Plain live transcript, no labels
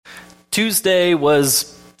Tuesday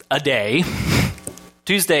was a day.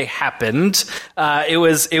 Tuesday happened. It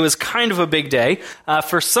was kind of a big day.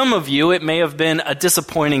 For some of you, it may have been a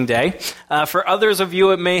disappointing day. For others of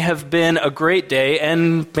you, it may have been a great day.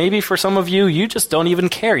 And maybe for some of you, you just don't even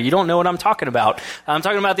care. You don't know what I'm talking about. I'm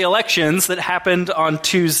talking about the elections that happened on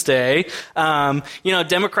Tuesday.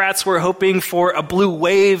 Democrats were hoping for a blue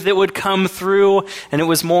wave that would come through, and it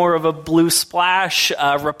was more of a blue splash.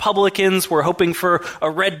 Republicans were hoping for a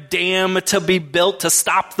red dam to be built to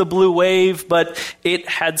stop the blue wave, but it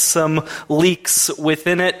had some leaks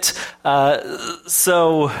within it.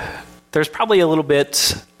 So there's probably a little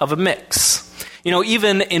bit of a mix.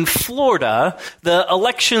 Even in Florida, the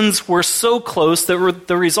elections were so close that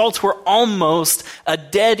the results were almost a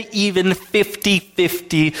dead even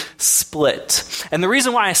 50-50 split. And the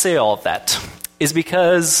reason why I say all of that is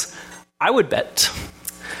because I would bet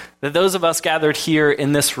that those of us gathered here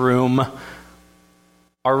in this room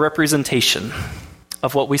are representation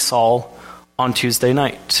of what we saw on Tuesday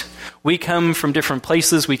night. We come from different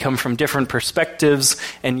places, we come from different perspectives,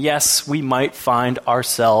 and yes, we might find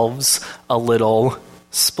ourselves a little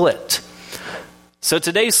split. So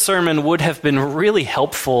today's sermon would have been really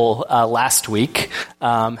helpful last week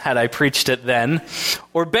had I preached it then.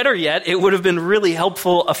 Or better yet, it would have been really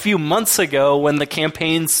helpful a few months ago when the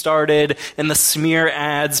campaign started and the smear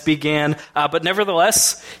ads began. But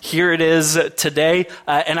nevertheless, here it is today.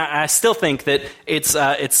 And I still think that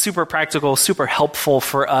it's super practical, super helpful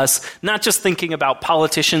for us, not just thinking about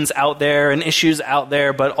politicians out there and issues out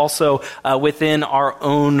there, but also within our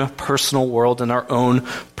own personal world and our own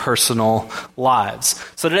personal lives.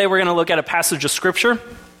 So today we're going to look at a passage of Scripture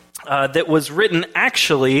that was written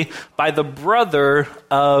actually by the brother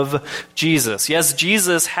of Jesus. Yes,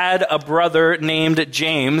 Jesus had a brother named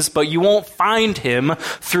James, but you won't find him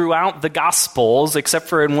throughout the Gospels, except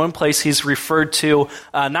for in one place he's referred to,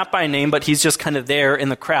 not by name, but he's just kind of there in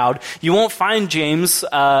the crowd. You won't find James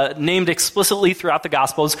named explicitly throughout the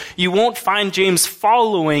Gospels. You won't find James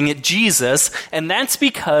following Jesus, and that's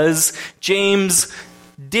because James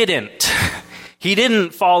didn't. He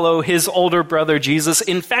didn't follow his older brother Jesus.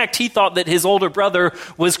 In fact, he thought that his older brother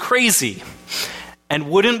was crazy. And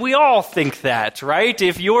wouldn't we all think that, right?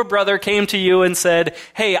 If your brother came to you and said,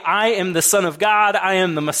 hey, I am the Son of God, I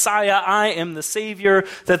am the Messiah, I am the Savior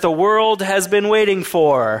that the world has been waiting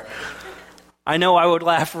for, I know I would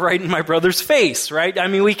laugh right in my brother's face, right? I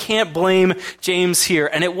mean, we can't blame James here.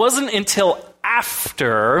 And it wasn't until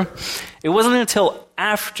after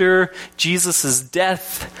Jesus'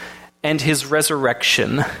 death and his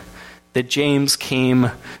resurrection that James came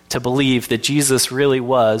to believe that Jesus really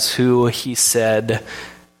was who he said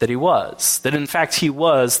that he was. That in fact he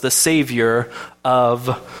was the Savior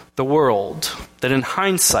of the world. That in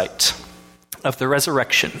hindsight of the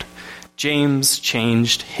resurrection, James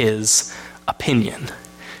changed his opinion.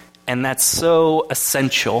 And that's so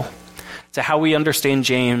essential to how we understand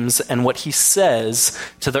James and what he says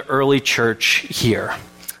to the early church here.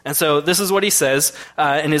 And so this is what he says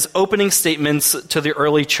in his opening statements to the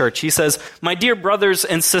early church. He says, "My dear brothers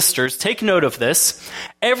and sisters, take note of this.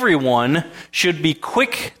 Everyone should be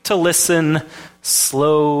quick to listen,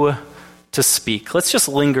 slow to speak." Let's just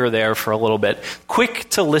linger there for a little bit. Quick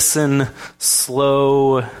to listen,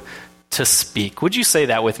 slow to speak. Would you say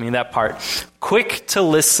that with me, that part? Quick to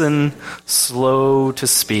listen, slow to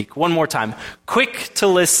speak. One more time. Quick to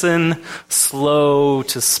listen, slow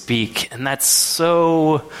to speak. And that's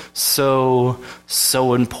so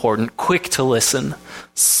important. Quick to listen,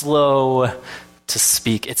 slow to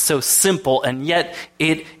speak. It's so simple, and yet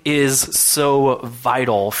it is so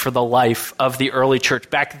vital for the life of the early church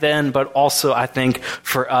back then, but also I think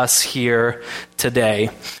for us here today.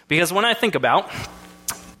 Because when I think about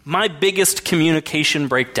my biggest communication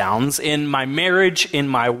breakdowns in my marriage, in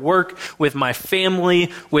my work, with my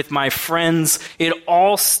family, with my friends, it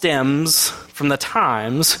all stems from the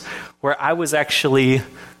times where I was actually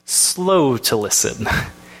slow to listen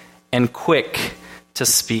and quick to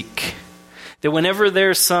speak. That whenever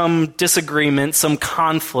there's some disagreement, some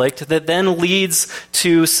conflict that then leads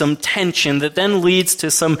to some tension, that then leads to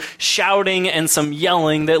some shouting and some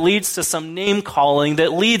yelling, that leads to some name calling,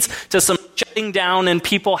 that leads to some shutting down and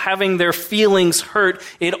people having their feelings hurt,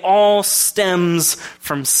 it all stems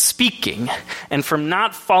from speaking and from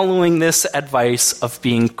not following this advice of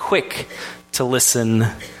being quick to listen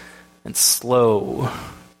and slow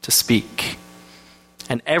to speak.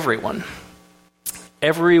 And everyone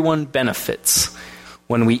benefits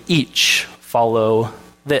when we each follow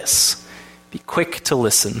this. Be quick to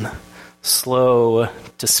listen, slow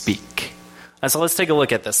to speak. And so let's take a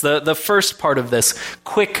look at this. The first part of this,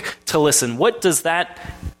 quick to listen. What does that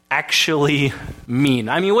actually mean?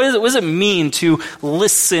 I mean, what does it mean to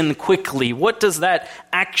listen quickly? What does that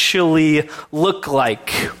actually look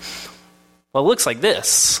like? Well, it looks like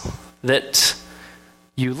this, that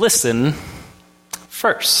you listen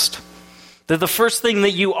first. That the first thing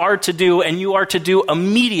that you are to do, and you are to do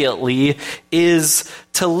immediately, is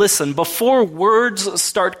to listen. Before words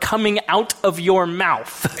start coming out of your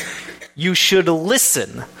mouth, you should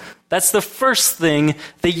listen. That's the first thing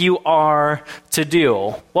that you are to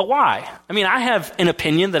do. Well, why? I mean, I have an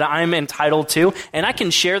opinion that I'm entitled to, and I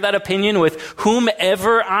can share that opinion with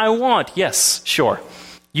whomever I want. Yes, sure.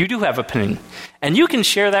 You do have an opinion, and you can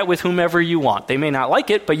share that with whomever you want. They may not like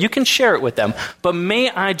it, but you can share it with them. But may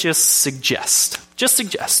I suggest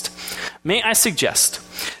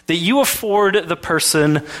that you afford the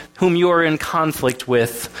person whom you are in conflict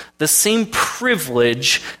with the same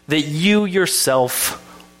privilege that you yourself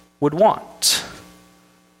would want.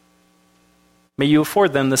 May you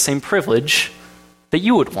afford them the same privilege that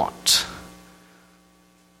you would want.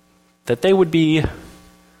 That they would be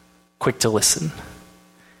quick to listen.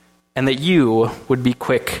 And that you would be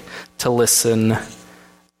quick to listen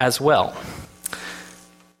as well.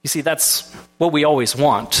 You see, that's what we always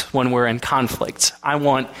want when we're in conflict. I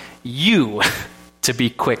want you to be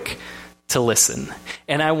quick to listen.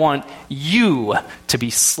 And I want you to be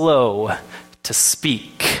slow to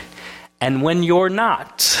speak. And when you're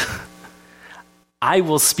not, I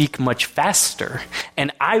will speak much faster,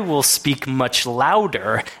 and I will speak much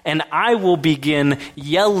louder, and I will begin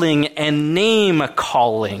yelling and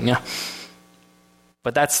name-calling.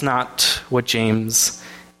 But that's not what James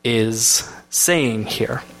is saying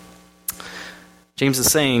here. James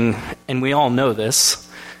is saying, and we all know this,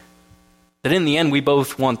 that in the end we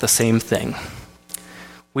both want the same thing.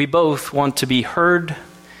 We both want to be heard,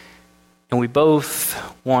 and we both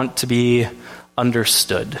want to be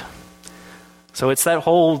understood. So it's that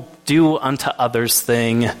whole do unto others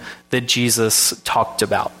thing that Jesus talked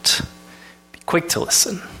about. Be quick to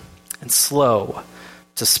listen and slow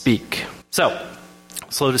to speak. So,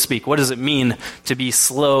 slow to speak. What does it mean to be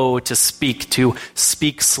slow to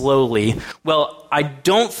speak slowly? Well, I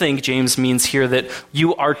don't think James means here that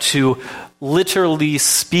you are to literally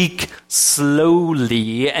speak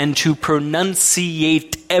slowly and to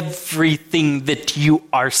pronunciate everything that you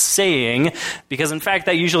are saying, because in fact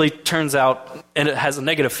that usually turns out, and it has a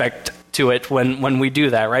negative effect to it when we do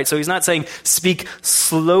that, right? So he's not saying speak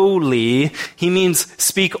slowly. He means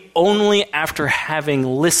speak only after having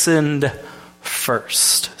listened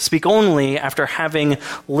first. Speak only after having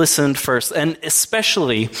listened first. And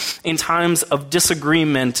especially in times of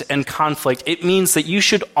disagreement and conflict, it means that you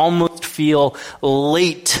should almost feel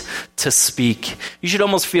late to speak. You should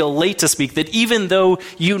almost feel late to speak, that even though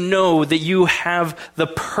you know that you have the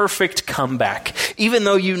perfect comeback, even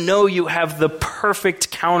though you know you have the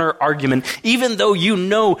perfect counter argument, even though you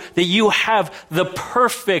know that you have the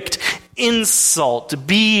perfect insult,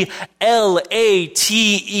 B-L-A-T-E,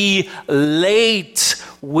 late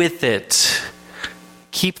with it,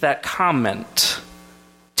 keep that comment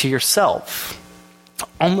to yourself,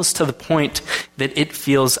 almost to the point that it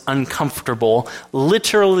feels uncomfortable.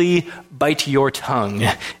 Literally bite your tongue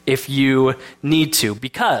if you need to,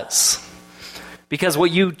 because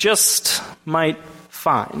what you just might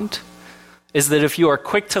find is that if you are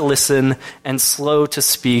quick to listen and slow to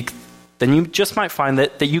speak, then you just might find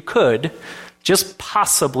that you could just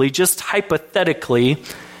possibly, just hypothetically,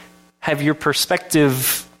 have your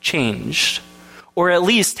perspective changed, or at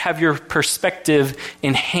least have your perspective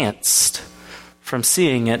enhanced from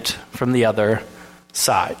seeing it from the other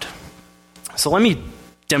side. So let me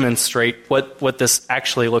demonstrate what this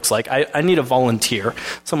actually looks like. I need a volunteer.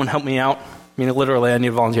 Someone help me out. I mean, literally, I need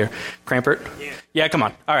a volunteer. Crampert? Yeah, come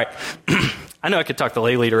on. All right. I know I could talk the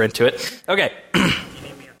lay leader into it. Okay.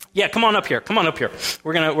 Yeah, come on up here.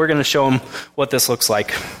 We're gonna show them what this looks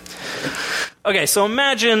like. Okay, so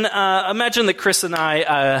imagine that Chris and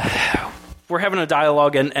I we're having a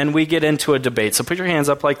dialogue and we get into a debate. So put your hands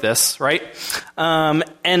up like this, right? And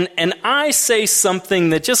I say something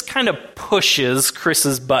that just kind of pushes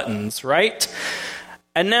Chris's buttons, right?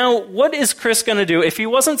 And now, what is Chris going to do if he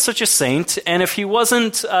wasn't such a saint, and if he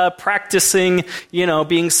wasn't practicing,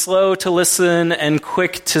 being slow to listen and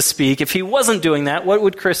quick to speak? If he wasn't doing that, what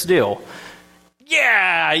would Chris do?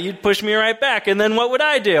 Yeah, you'd push me right back, and then what would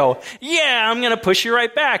I do? Yeah, I'm going to push you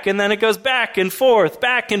right back, and then it goes back and forth,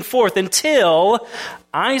 until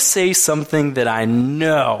I say something that I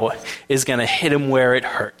know is going to hit him where it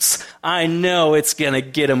hurts. I know it's going to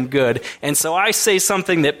get him good. And so I say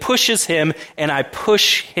something that pushes him, and I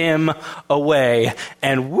push him away.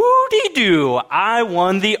 And woo-dee-doo, I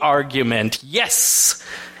won the argument. Yes.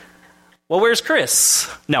 well, where's Chris?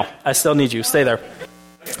 No, I still need you. Stay there.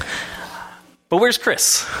 But where's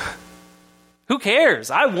Chris? Who cares?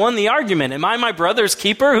 I won the argument. Am I my brother's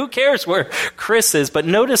keeper? Who cares where Chris is? But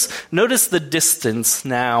notice the distance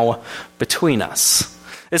now between us.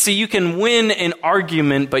 You see, you can win an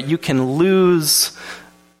argument, but you can lose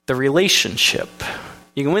the relationship.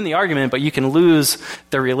 You can win the argument, but you can lose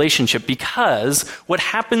the relationship, because what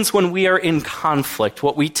happens when we are in conflict,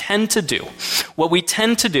 what we tend to do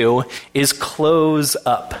is close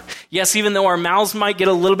up. Yes, even though our mouths might get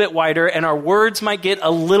a little bit wider and our words might get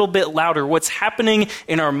a little bit louder, what's happening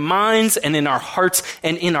in our minds and in our hearts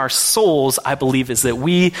and in our souls, I believe, is that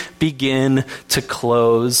we begin to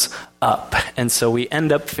close up. And so we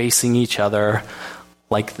end up facing each other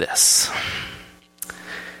like this.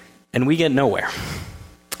 And we get nowhere.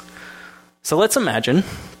 So let's imagine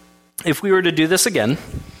if we were to do this again,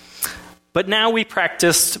 but now we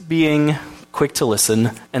practiced being quick to listen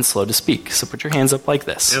and slow to speak. So put your hands up like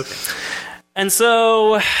this. Okay. And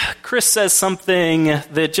so Chris says something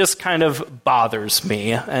that just kind of bothers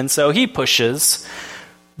me. And so he pushes.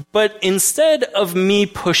 But instead of me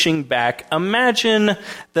pushing back, imagine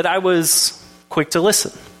that I was quick to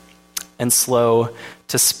listen and slow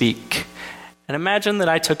to speak. And imagine that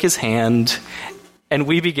I took his hand and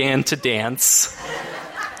we began to dance.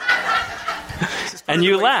 And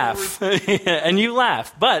you laugh. And you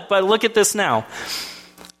laugh. But look at this now.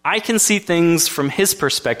 I can see things from his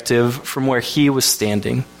perspective from where he was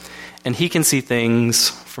standing. And he can see things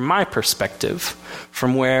from my perspective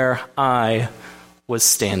from where I was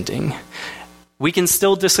standing. We can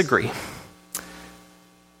still disagree.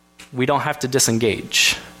 We don't have to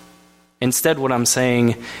disengage. Instead, what I'm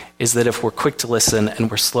saying is that if we're quick to listen and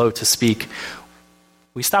we're slow to speak,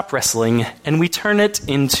 we stop wrestling and we turn it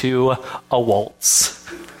into a waltz.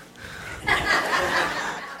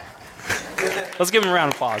 Let's give him a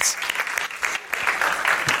round of applause.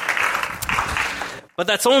 But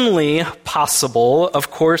that's only possible,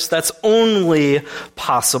 of course, that's only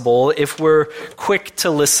possible if we're quick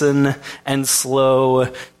to listen and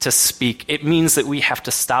slow to speak. It means that we have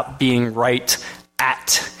to stop being right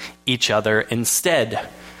at each other. Instead,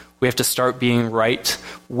 we have to start being right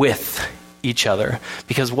with each other.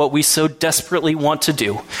 Because what we so desperately want to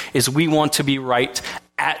do is we want to be right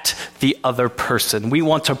at the other person. We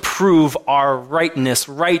want to prove our rightness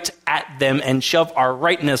right at them and shove our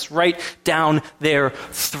rightness right down their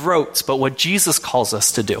throats. But what Jesus calls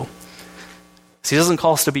us to do is he doesn't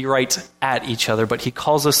call us to be right at each other, but he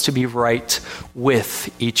calls us to be right with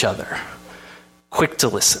each other. Quick to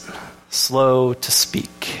listen, slow to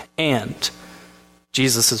speak. And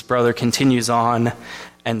Jesus' brother continues on,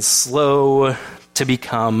 and slow to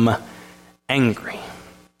become angry.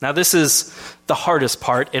 Now, this is the hardest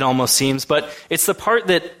part, it almost seems, but it's the part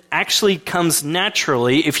that actually comes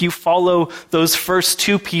naturally if you follow those first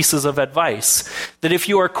two pieces of advice. That if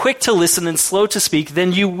you are quick to listen and slow to speak,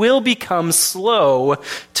 then you will become slow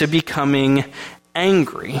to becoming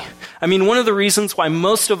angry. I mean, one of the reasons why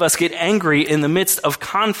most of us get angry in the midst of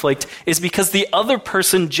conflict is because the other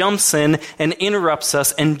person jumps in and interrupts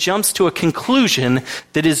us and jumps to a conclusion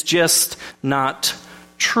that is just not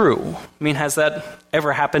true. I mean, has that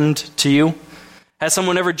ever happened to you? Has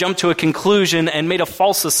someone ever jumped to a conclusion and made a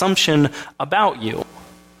false assumption about you?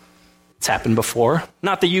 It's happened before.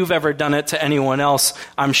 Not that you've ever done it to anyone else,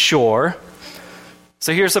 I'm sure.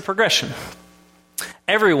 So here's the progression.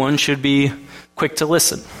 Everyone should be quick to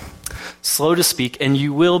listen, slow to speak, and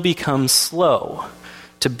you will become slow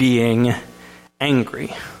to being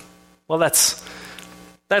angry. Well, that's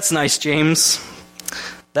nice, James.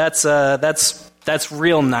 That's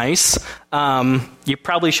real nice. You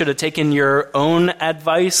probably should have taken your own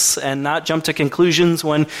advice and not jumped to conclusions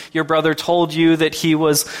when your brother told you that he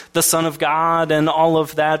was the Son of God and all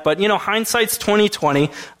of that. But, hindsight's 20/20.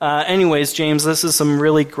 Anyways, James, this is some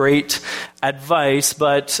really great advice,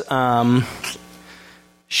 but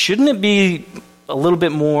shouldn't it be a little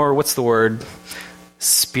bit more,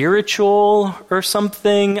 spiritual or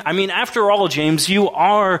something? I mean, after all, James, you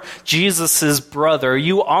are Jesus' brother.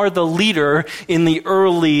 You are the leader in the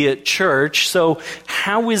early church. So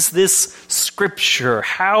how is this scripture?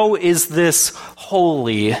 How is this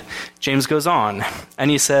holy? James goes on and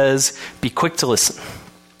he says, be quick to listen,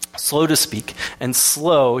 slow to speak, and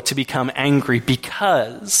slow to become angry,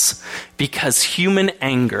 because human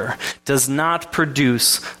anger does not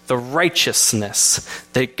produce the righteousness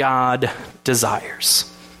that God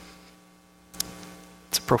desires.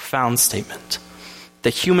 It's a profound statement. The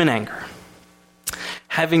human anger,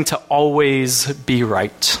 having to always be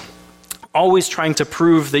right, always trying to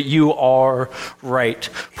prove that you are right.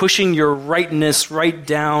 Pushing your rightness right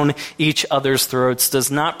down each other's throats does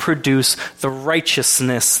not produce the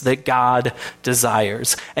righteousness that God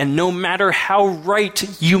desires. And no matter how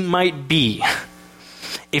right you might be,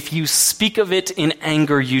 if you speak of it in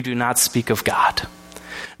anger, you do not speak of God.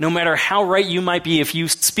 No matter how right you might be, if you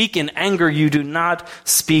speak in anger, you do not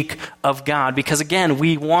speak of God. Because again,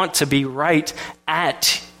 we want to be right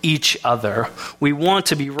at each other. We want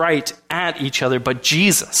to be right at each other. But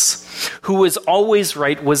Jesus, who was always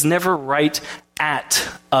right, was never right at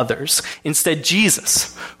others. Instead,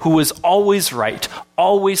 Jesus, who was always right,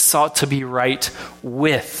 always sought to be right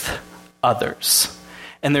with others.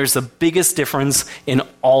 And there's the biggest difference in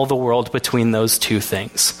all the world between those two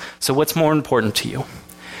things. So what's more important to you?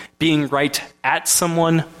 Being right at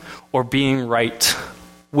someone or being right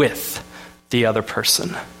with the other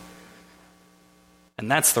person?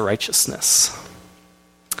 And that's the righteousness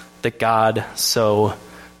that God so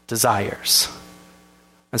desires.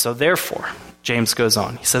 And so therefore, James goes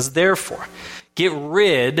on. He says, therefore, get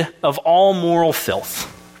rid of all moral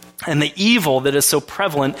filth and the evil that is so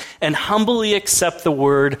prevalent, and humbly accept the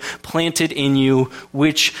word planted in you,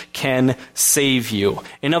 which can save you.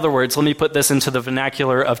 In other words, let me put this into the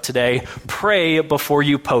vernacular of today. Pray before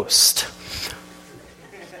you post.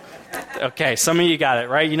 Okay, some of you got it,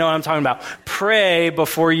 right? You know what I'm talking about. Pray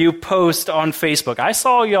before you post on Facebook. I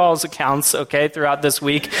saw y'all's accounts, okay, throughout this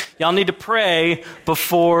week. Y'all need to pray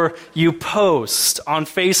before you post on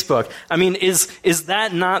Facebook. I mean, is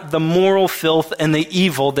that not the moral filth and the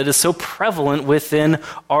evil that is so prevalent within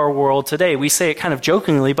our world today? We say it kind of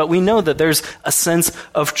jokingly, but we know that there's a sense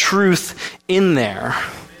of truth in there.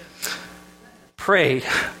 Pray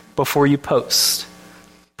before you post.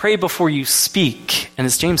 Pray before you speak, and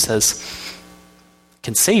as James says,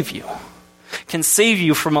 can save you. Can save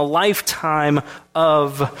you from a lifetime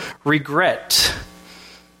of regret.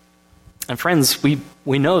 And friends, we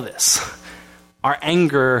know this. Our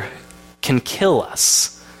anger can kill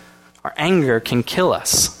us. Our anger can kill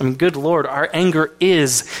us. I mean, good Lord, our anger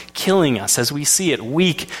is killing us as we see it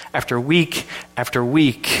week after week after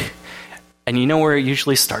week. And you know where it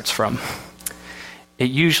usually starts from? It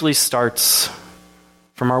usually starts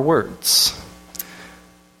from our words.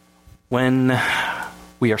 When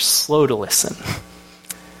we are slow to listen,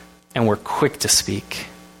 and we're quick to speak,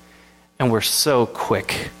 and we're so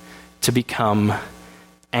quick to become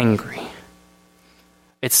angry.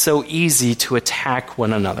 It's so easy to attack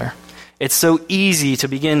one another. It's so easy to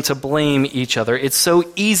begin to blame each other. It's so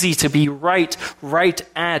easy to be right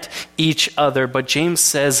at each other. But James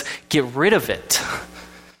says, get rid of it.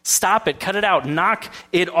 Stop it, cut it out, knock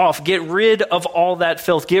it off. Get rid of all that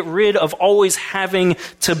filth. Get rid of always having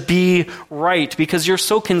to be right because you're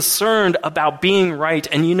so concerned about being right.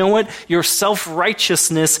 And you know what? Your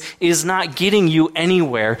self-righteousness is not getting you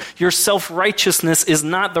anywhere. Your self-righteousness is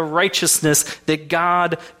not the righteousness that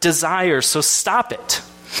God desires. So stop it.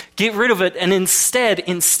 Get rid of it. And instead,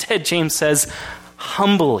 James says,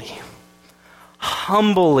 humbly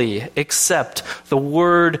accept the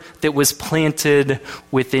word that was planted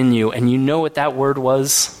within you. And you know what that word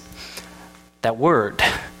was? That word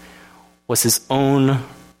was his own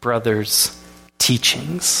brother's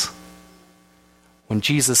teachings. When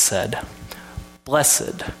Jesus said,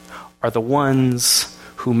 blessed are the ones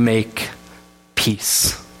who make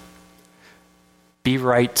peace. Be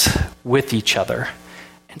right with each other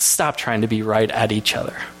and stop trying to be right at each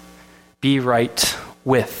other. Be right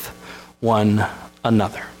with one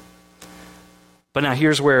another. But now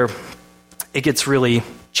here's where it gets really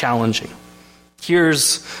challenging.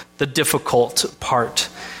 Here's the difficult part,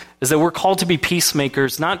 is that we're called to be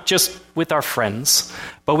peacemakers, not just with our friends,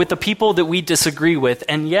 but with the people that we disagree with,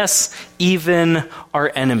 and yes, even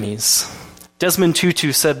our enemies. Desmond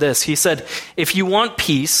Tutu said this. He said, if you want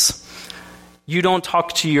peace, you don't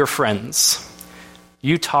talk to your friends.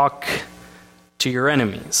 You talk to your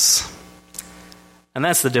enemies. And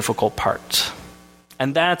that's the difficult part.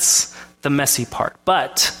 And that's the messy part.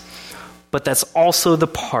 But that's also the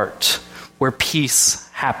part where peace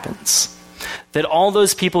happens. That all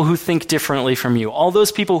those people who think differently from you, all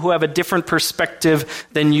those people who have a different perspective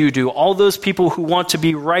than you do, all those people who want to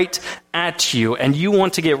be right at you, and you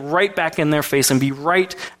want to get right back in their face and be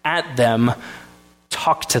right at them,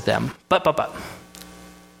 talk to them. But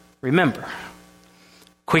remember,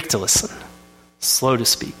 quick to listen, slow to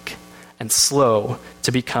speak, and slow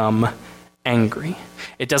to become angry.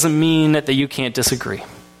 It doesn't mean that you can't disagree.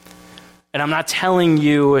 And I'm not telling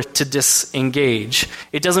you to disengage.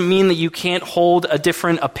 It doesn't mean that you can't hold a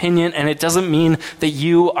different opinion, and it doesn't mean that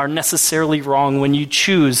you are necessarily wrong when you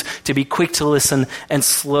choose to be quick to listen and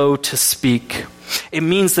slow to speak. It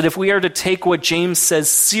means that if we are to take what James says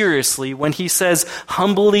seriously, when he says,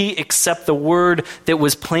 humbly accept the word that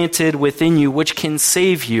was planted within you, which can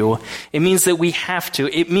save you, it means that we have to.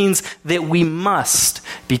 It means that we must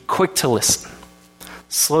be quick to listen,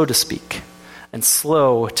 slow to speak, and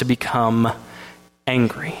slow to become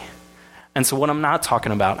angry. And so what I'm not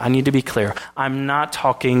talking about, I need to be clear, I'm not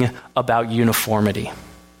talking about uniformity.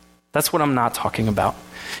 That's what I'm not talking about.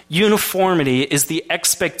 Uniformity is the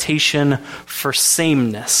expectation for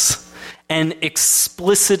sameness and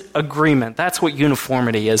explicit agreement. That's what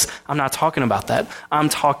uniformity is. I'm not talking about that. I'm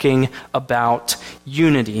talking about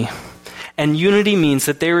unity. And unity means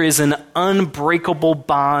that there is an unbreakable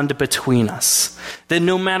bond between us. That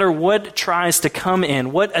no matter what tries to come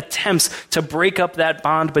in, what attempts to break up that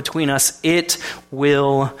bond between us, it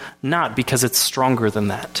will not, because it's stronger than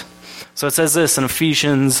that. So it says this in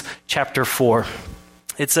Ephesians chapter 4.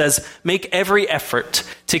 It says, make every effort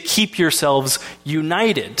to keep yourselves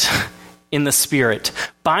united in the Spirit,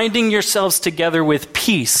 binding yourselves together with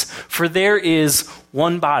peace, for there is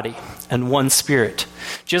one body and one Spirit.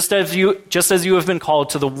 Just as you have been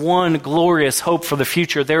called to the one glorious hope for the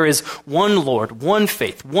future, there is one Lord, one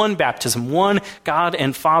faith, one baptism, one God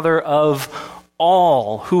and Father of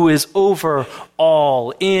all, who is over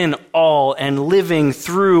all, in all, and living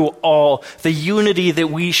through all. The unity that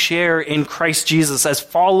we share in Christ Jesus as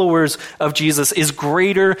followers of Jesus is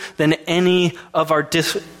greater than any of our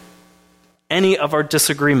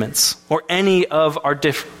disagreements or any of our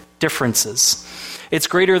differences. It's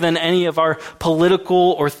greater than any of our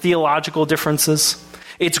political or theological differences.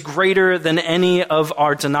 It's greater than any of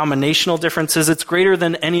our denominational differences. It's greater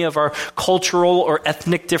than any of our cultural or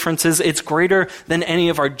ethnic differences. It's greater than any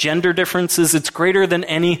of our gender differences. It's greater than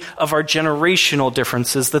any of our generational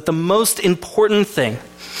differences. That the most important thing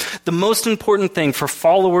for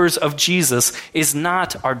followers of Jesus is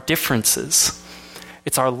not our differences.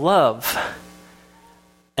 It's our love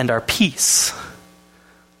and our peace.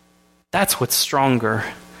 That's what's stronger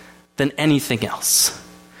than anything else.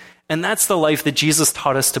 And that's the life that Jesus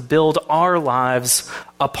taught us to build our lives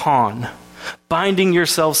upon, binding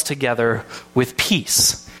yourselves together with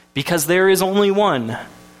peace, because there is only one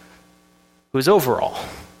who is over all,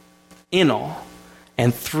 in all,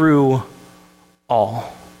 and through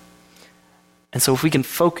all. And so if we can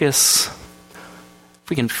focus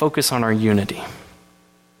on our unity,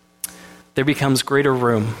 there becomes greater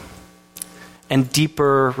room and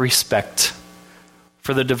deeper respect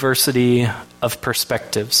for the diversity of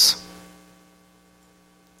perspectives,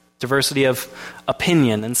 diversity of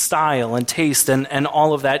opinion and style and taste and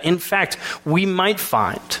all of that. In fact, we might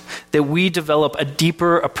find that we develop a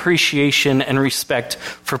deeper appreciation and respect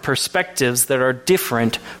for perspectives that are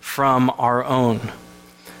different from our own.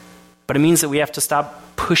 But it means that we have to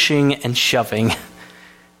stop pushing and shoving,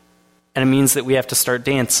 and it means that we have to start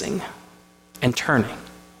dancing and turning.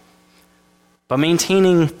 But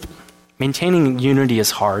maintaining unity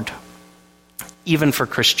is hard, even for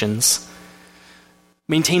Christians.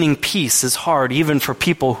 Maintaining peace is hard, even for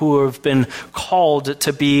people who have been called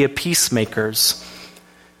to be peacemakers.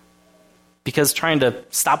 Because trying to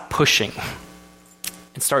stop pushing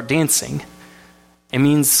and start dancing, it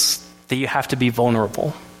means that you have to be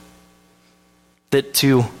vulnerable. That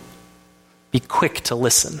to be quick to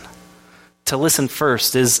listen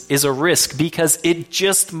first is a risk, because it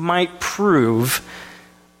just might prove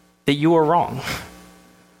that you are wrong.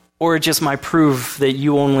 Or it just might prove that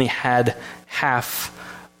you only had half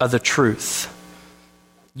of the truth.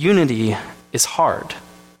 Unity is hard.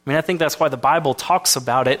 I think that's why the Bible talks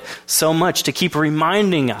about it so much, to keep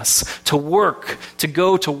reminding us to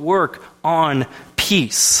go to work on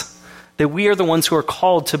peace. That we are the ones who are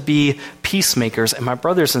called to be peacemakers. And my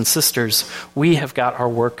brothers and sisters, we have got our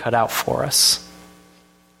work cut out for us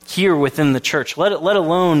here within the church, let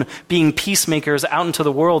alone being peacemakers out into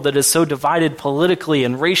the world that is so divided politically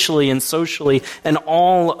and racially and socially and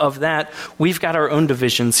all of that. We've got our own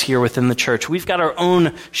divisions here within the church. We've got our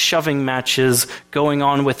own shoving matches going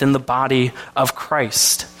on within the body of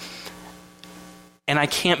Christ. And I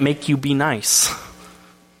can't make you be nice.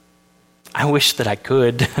 I wish that I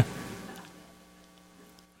could.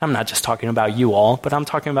 I'm not just talking about you all, but I'm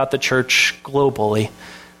talking about the church globally.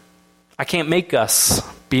 I can't make us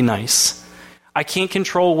be nice. I can't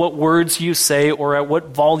control what words you say or at what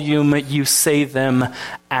volume you say them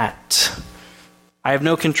at. I have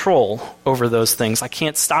no control over those things. I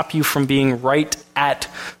can't stop you from being right at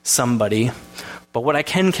somebody. But what I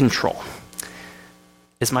can control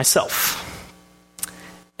is myself.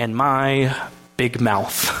 and my big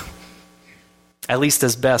mouth, at least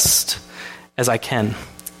as best as I can.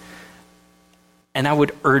 And I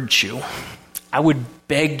would urge you, I would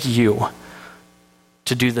beg you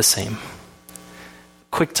to do the same.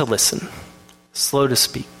 Quick to listen, slow to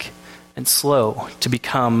speak, and slow to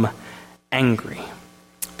become angry.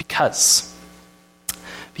 Because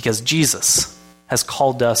Jesus has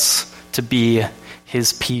called us to be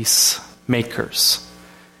his peacemakers.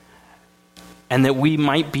 And that we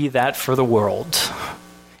might be that for the world.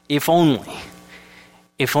 If only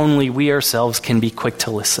we ourselves can be quick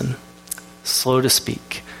to listen, slow to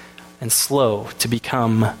speak, and slow to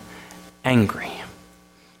become angry.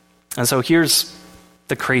 And so here's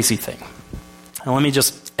the crazy thing. And let me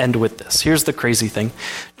just end with this. Here's the crazy thing.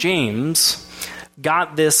 James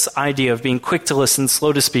got this idea of being quick to listen,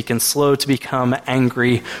 slow to speak, and slow to become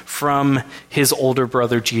angry from his older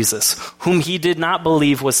brother Jesus, whom he did not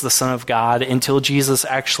believe was the Son of God until Jesus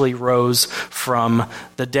actually rose from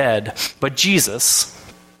the dead. But Jesus,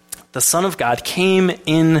 the Son of God, came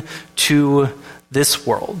into this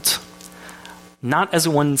world, not as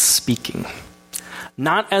one speaking,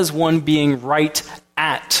 not as one being right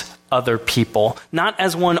at other people, not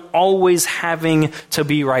as one always having to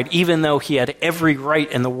be right, even though he had every right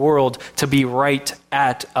in the world to be right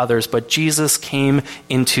at others. But Jesus came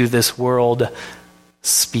into this world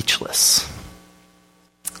speechless,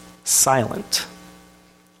 silent,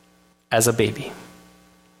 as a baby.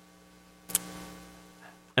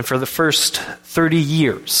 And for the first 30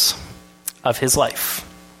 years of his life,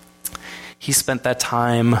 he spent that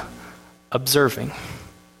time observing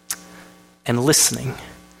and listening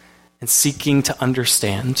and seeking to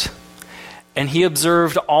understand. And he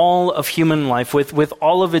observed all of human life with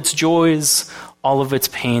all of its joys, all of its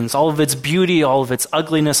pains, all of its beauty, all of its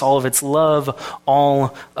ugliness, all of its love,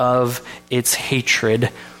 all of its hatred.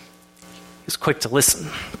 He was quick to listen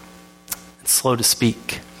and slow to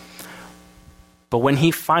speak. But when he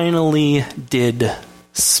finally did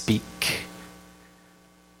speak,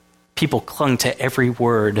 people clung to every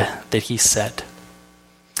word that he said.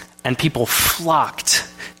 And people flocked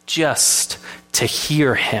just to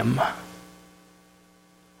hear him.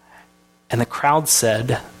 And the crowd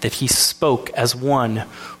said that he spoke as one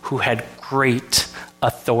who had great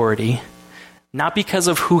authority, not because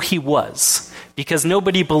of who he was, because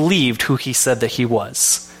nobody believed who he said that he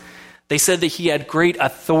was. They said that he had great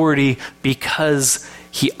authority because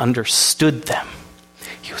he understood them.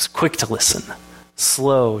 He was quick to listen,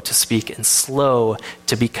 slow to speak, and slow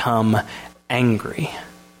to become angry.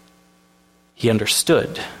 He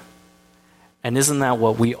understood. And isn't that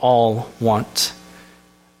what we all want?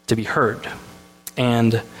 To be heard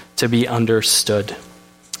and to be understood.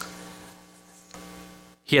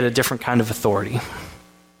 He had a different kind of authority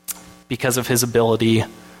because of his ability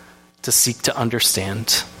to seek to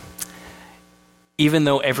understand. Even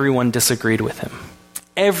though everyone disagreed with him.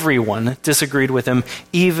 Everyone disagreed with him,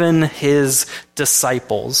 even his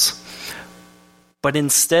disciples. But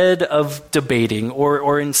instead of debating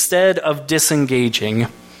or instead of disengaging,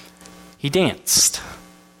 he danced.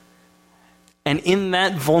 And in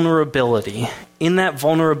that vulnerability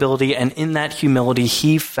and in that humility,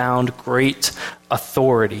 he found great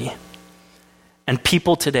authority. And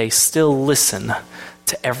people today still listen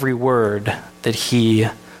to every word that he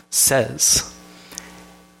says.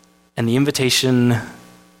 And the invitation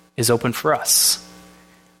is open for us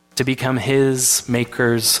to become his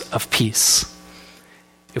makers of peace.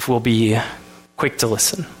 If we'll be quick to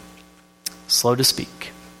listen, slow to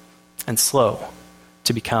speak, and slow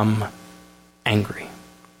to become angry.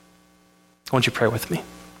 Won't you pray with me?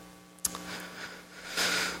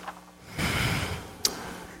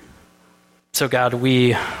 So God,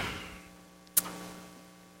 we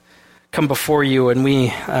come before you and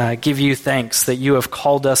we give you thanks that you have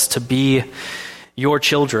called us to be your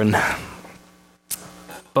children.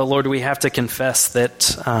 But Lord, we have to confess that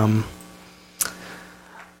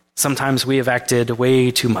sometimes we have acted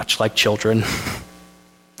way too much like children.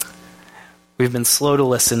 We've been slow to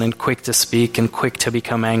listen and quick to speak and quick to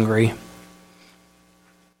become angry.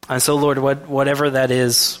 And so, Lord, whatever that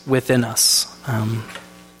is within us,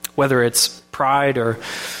 whether it's pride or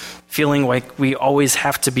feeling like we always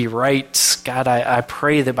have to be right, God, I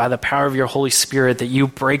pray that by the power of your Holy Spirit that you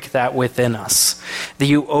break that within us, that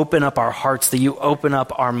you open up our hearts, that you open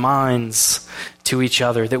up our minds to each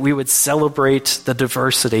other, that we would celebrate the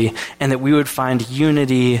diversity and that we would find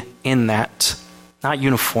unity in that, not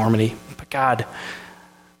uniformity. But God,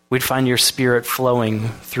 we'd find your Spirit flowing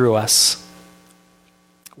through us,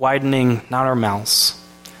 widening not our mouths,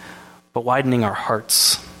 but widening our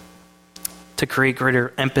hearts to create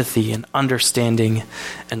greater empathy and understanding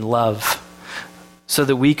and love so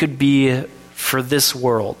that we could be for this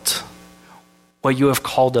world what you have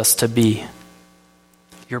called us to be,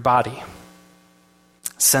 your body,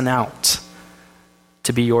 sent out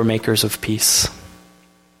to be your makers of peace.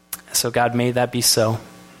 So God, may that be so.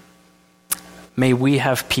 May we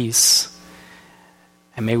have peace,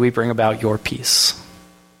 and may we bring about your peace.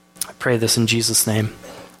 I pray this in Jesus' name.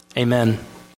 Amen.